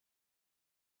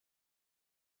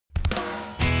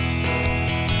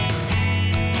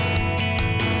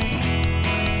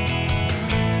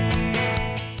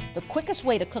quickest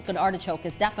way to cook an artichoke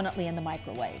is definitely in the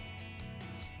microwave.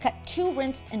 Cut 2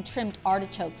 rinsed and trimmed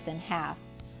artichokes in half.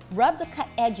 Rub the cut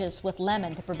edges with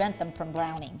lemon to prevent them from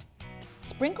browning.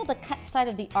 Sprinkle the cut side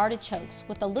of the artichokes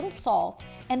with a little salt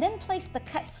and then place the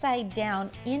cut side down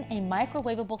in a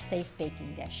microwavable safe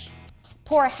baking dish.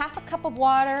 Pour 1/2 cup of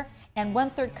water and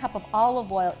 1/3 cup of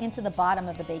olive oil into the bottom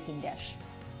of the baking dish.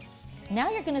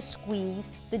 Now you're going to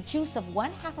squeeze the juice of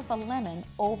 1/2 of a lemon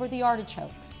over the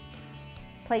artichokes.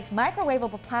 Place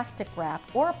microwavable plastic wrap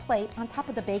or a plate on top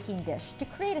of the baking dish to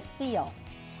create a seal,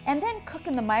 and then cook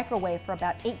in the microwave for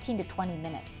about 18 to 20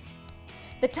 minutes.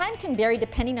 The time can vary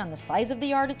depending on the size of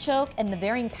the artichoke and the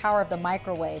varying power of the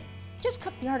microwave. Just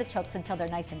cook the artichokes until they're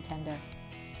nice and tender.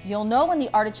 You'll know when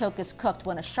the artichoke is cooked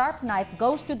when a sharp knife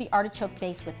goes through the artichoke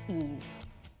base with ease.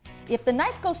 If the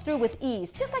knife goes through with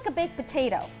ease, just like a baked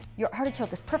potato, your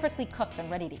artichoke is perfectly cooked and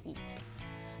ready to eat.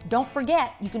 Don't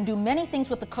forget, you can do many things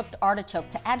with the cooked artichoke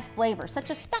to add flavor, such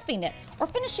as stuffing it or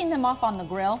finishing them off on the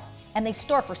grill, and they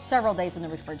store for several days in the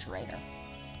refrigerator.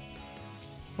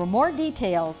 For more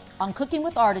details on cooking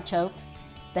with artichokes,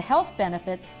 the health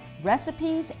benefits,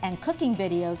 recipes, and cooking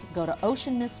videos, go to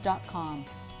oceanmist.com.